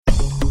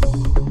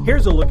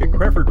Here's a look at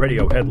Cranford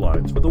Radio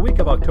headlines for the week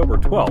of October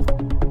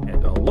 12th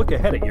and a look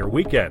ahead at your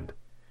weekend.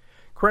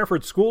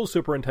 Cranford School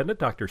Superintendent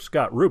Dr.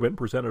 Scott Rubin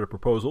presented a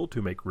proposal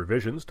to make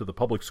revisions to the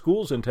public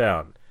schools in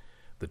town.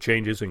 The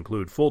changes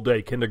include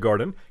full-day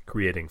kindergarten,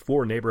 creating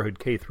 4 neighborhood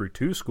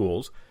K-2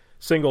 schools,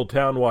 single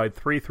town-wide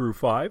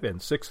 3-5 and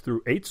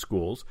 6-8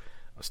 schools,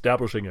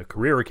 establishing a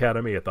career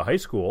academy at the high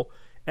school,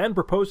 and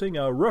proposing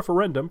a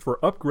referendum for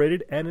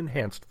upgraded and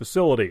enhanced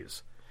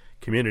facilities.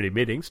 Community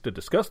meetings to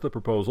discuss the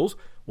proposals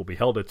will be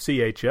held at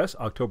CHS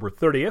October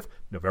 30th,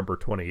 November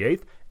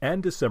 28th,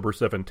 and December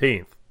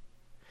 17th.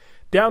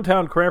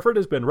 Downtown Cranford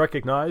has been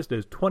recognized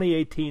as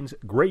 2018's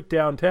Great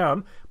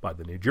Downtown by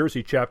the New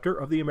Jersey chapter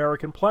of the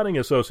American Planning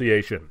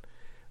Association.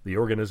 The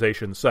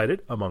organization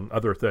cited, among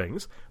other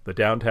things, the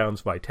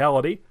downtown's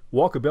vitality,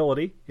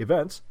 walkability,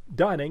 events,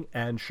 dining,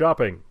 and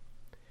shopping.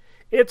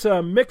 It's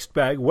a mixed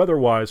bag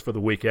weather-wise for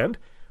the weekend.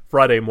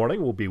 Friday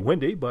morning will be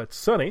windy but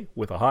sunny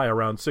with a high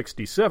around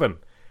 67.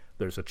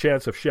 There's a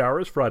chance of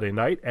showers Friday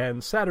night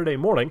and Saturday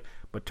morning,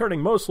 but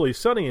turning mostly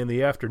sunny in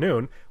the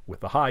afternoon with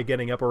the high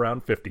getting up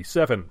around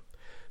 57.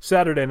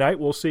 Saturday night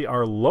we'll see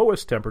our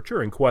lowest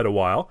temperature in quite a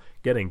while,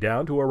 getting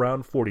down to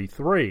around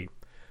 43.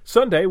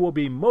 Sunday will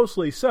be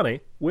mostly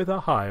sunny with a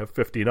high of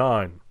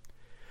 59.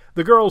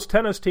 The girls'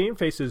 tennis team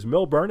faces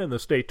Millburn in the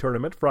state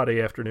tournament Friday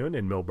afternoon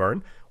in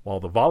Millburn, while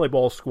the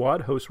volleyball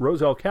squad hosts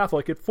Roselle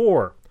Catholic at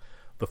 4.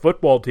 The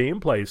football team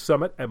plays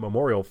Summit at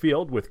Memorial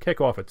Field with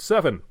kickoff at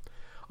 7.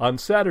 On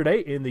Saturday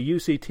in the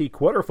UCT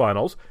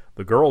quarterfinals,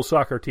 the girls'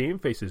 soccer team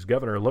faces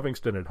Governor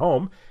Livingston at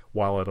home,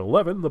 while at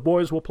 11 the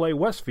boys will play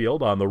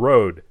Westfield on the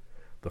road.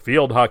 The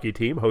field hockey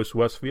team hosts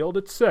Westfield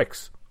at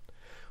 6.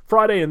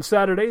 Friday and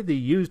Saturday, the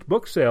used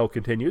book sale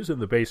continues in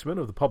the basement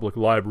of the public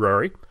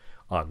library.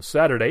 On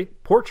Saturday,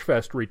 Porch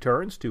Fest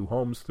returns to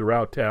homes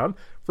throughout town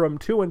from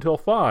 2 until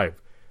 5.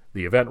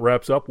 The event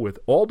wraps up with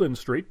Alden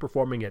Street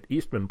performing at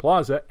Eastman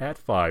Plaza at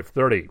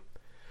 5:30.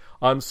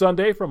 On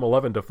Sunday from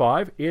 11 to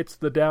 5, it's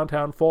the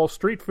Downtown Fall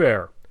Street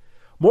Fair.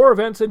 More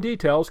events and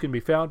details can be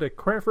found at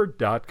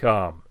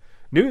Cranford.com.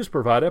 News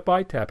provided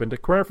by Tap Into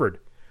Cranford.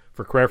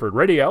 For Cranford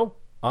Radio,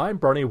 I'm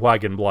Bernie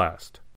Wagenblast.